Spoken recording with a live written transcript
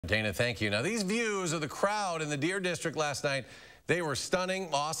Dana, thank you. Now, these views of the crowd in the Deer District last night, they were stunning,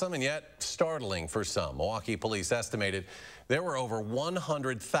 awesome, and yet startling for some. Milwaukee police estimated there were over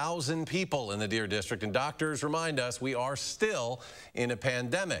 100,000 people in the Deer District, and doctors remind us we are still in a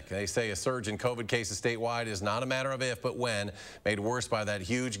pandemic. They say a surge in COVID cases statewide is not a matter of if, but when, made worse by that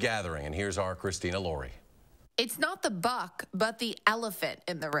huge gathering. And here's our Christina Laurie. It's not the buck, but the elephant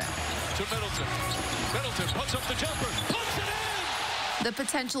in the room. To Middleton. Middleton puts up the jumper, puts it in! The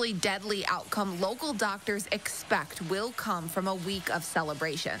potentially deadly outcome local doctors expect will come from a week of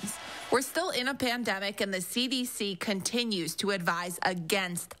celebrations. We're still in a pandemic, and the CDC continues to advise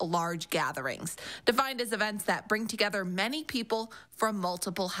against large gatherings, defined as events that bring together many people from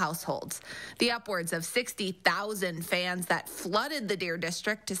multiple households. The upwards of 60,000 fans that flooded the Deer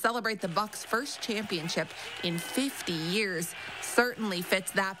District to celebrate the Bucks' first championship in 50 years certainly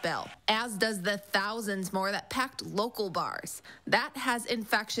fits that bill, as does the thousands more that packed local bars. That has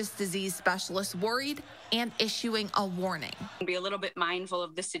infectious disease specialists worried and issuing a warning. Be a little bit mindful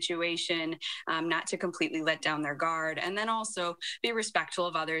of the situation, not to completely let down their guard, and then also be respectful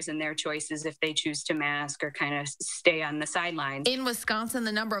of others and their choices if they choose to mask or kind of stay on the sidelines. In Wisconsin,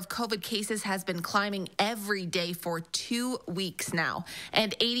 the number of COVID cases has been climbing every day for 2 weeks now,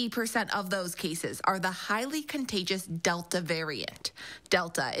 and 80% of those cases are the highly contagious Delta variant.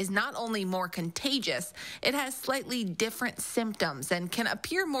 Delta is not only more contagious, it has slightly different symptoms and can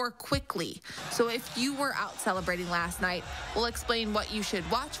appear more quickly. So if you were out celebrating last night, we'll explain what you should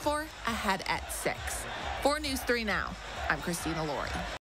watch for ahead at 6. For News 3 Now, I'm Christina Laurie.